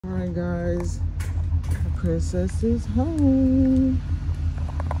right, guys. The princess is home.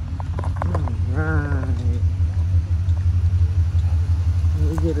 All right.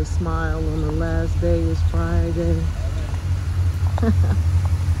 We get a smile on the last day. It's Friday.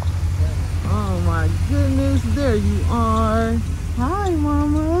 Oh my goodness, there you are. Hi,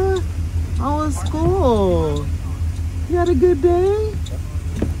 Mama. How was school? You had a good day?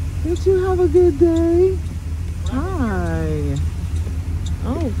 Did you have a good day? Hi.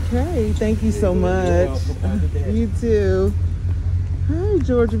 Okay, thank you so much. You too. Hi,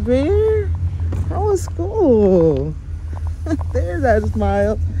 Georgia Bear. How was school? There's that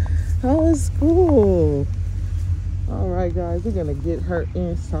smile. How was school? All right, guys, we're gonna get her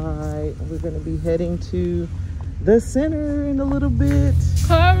inside. We're gonna be heading to the center in a little bit.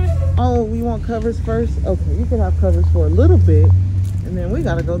 Covers? Oh, we want covers first? Okay, you can have covers for a little bit, and then we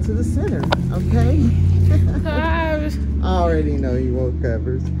gotta go to the center, okay? Covers. I already know you want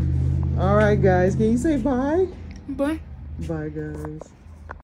covers. All right, guys, can you say bye? Bye. Bye, guys.